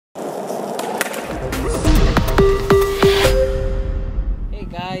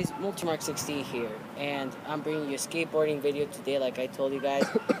MultiMarcs 60 here, and I'm bringing you a skateboarding video today like I told you guys.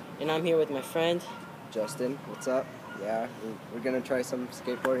 And I'm here with my friend Justin. What's up? Yeah, we're gonna try some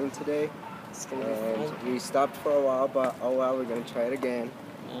skateboarding today. It's gonna be fun. We stopped for a while, but oh well, we're gonna try it again.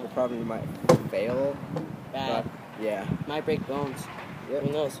 We probably might fail. Bad. But yeah. Might break bones. Yep.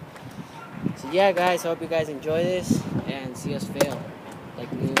 Who knows? So yeah guys, hope you guys enjoy this and see us fail like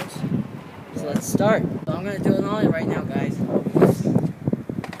noobs. So let's start. So I'm gonna do an ollie right now, guys. See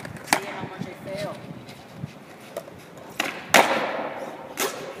how much I fail.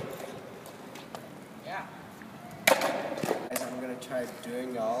 Yeah. Guys, I'm gonna try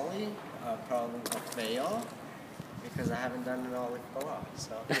doing the ollie. Probably will fail because I haven't done an ollie for a while.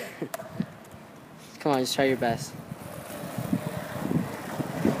 So yeah. Come on, just try your best.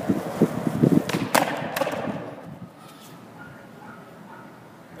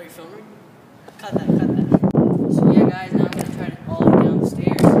 Are you filming? Cut that. So yeah guys, now I'm going to try to ollie down the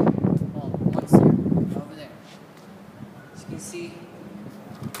stairs. Well, one stair, over there. As you can see,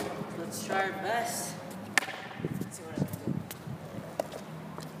 let's try our best. Let's see what I can do.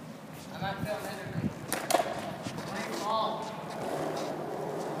 I'm not filming everything. Play ball.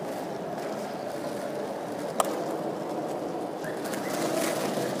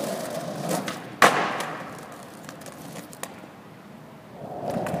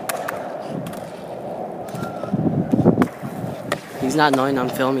 He's not knowing I'm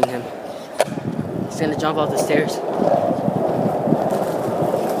filming him. He's gonna jump off the stairs.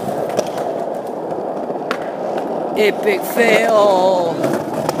 Epic fail!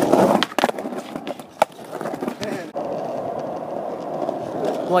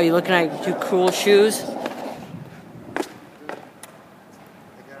 What, you looking at your cool shoes?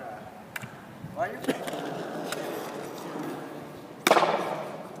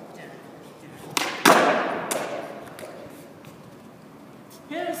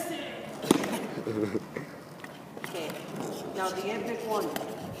 Okay, now the epic one.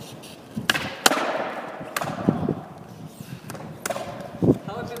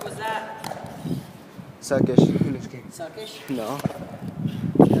 How epic was that? Suckish. Suckish? No.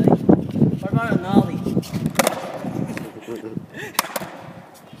 Really? What about a nollie?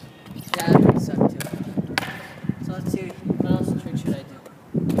 Yeah, that pretty suck too. So let's see, what else trick should I do?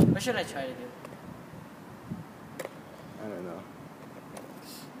 What should I try to do? I don't know.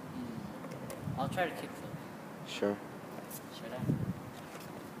 I'll try to kickflip. Sure. Should I?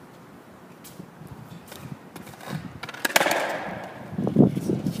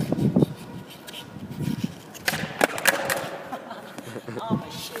 Oh my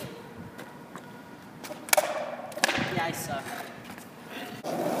shit. Yeah, I suck.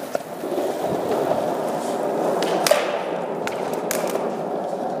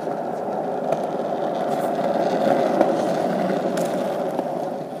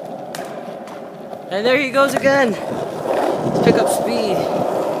 And there he goes again. Let's pick up speed.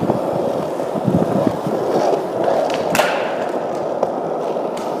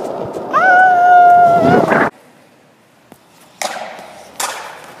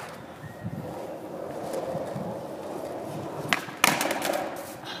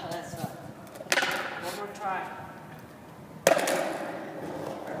 That sucked. One more try.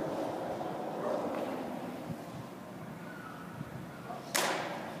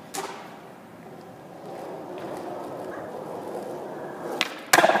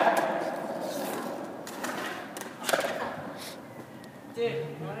 Dude,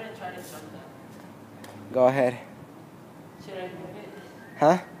 I'm gonna try to jump that. Go ahead. Should I move it?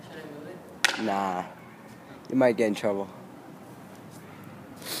 Huh? Should I move it? Nah. You might get in trouble.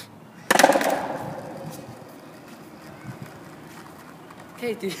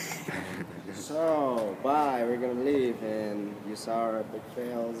 Okay, dude. So, bye. We're gonna leave, and you saw our big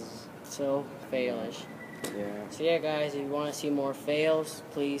fails. So, failish. Yeah. So yeah guys, if you want to see more fails,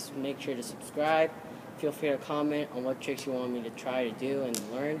 please make sure to subscribe. Feel free to comment on what tricks you want me to try to do and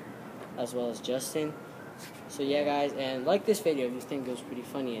learn, as well as Justin. So yeah guys, and like this video if you think it was pretty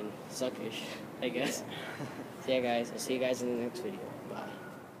funny and suckish, I guess. So yeah guys, I'll see you guys in the next video.